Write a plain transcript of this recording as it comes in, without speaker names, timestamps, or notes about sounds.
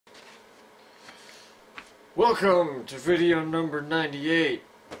Welcome to video number 98.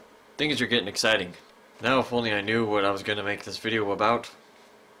 Things are getting exciting. Now if only I knew what I was going to make this video about.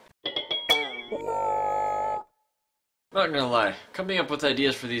 Not gonna lie, coming up with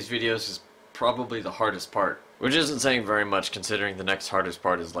ideas for these videos is probably the hardest part. Which isn't saying very much considering the next hardest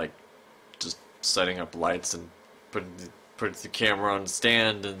part is like just setting up lights and putting the camera on the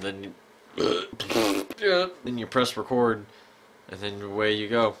stand and then then you press record and then away you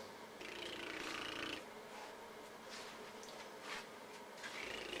go.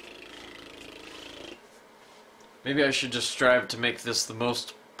 Maybe I should just strive to make this the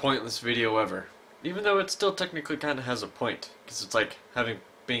most pointless video ever. Even though it still technically kind of has a point. Because it's like having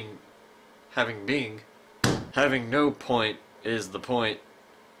no point is the point.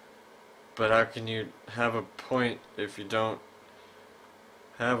 But how can you have a point if you don't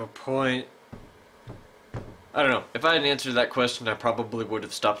have a point? I don't know. If I hadn't answered that question, I probably would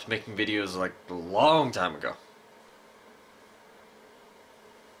have stopped making videos like a long time ago.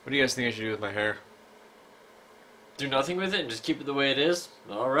 What do you guys think I should do with my hair? Do nothing with it and just keep it the way it is?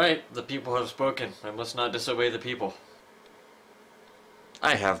 Alright, the people have spoken. I must not disobey the people.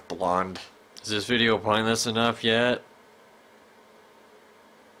 I have blonde. Is this video pointless enough yet?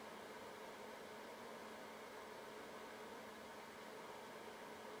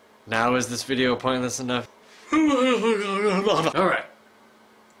 Now is this video pointless enough? Alright.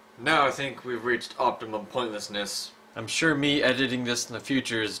 Now I think we've reached optimum pointlessness. I'm sure me editing this in the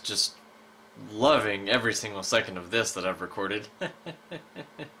future is just loving every single second of this that I've recorded.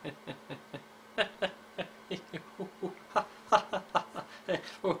 See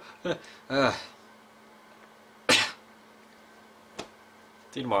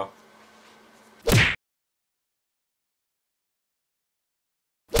you tomorrow.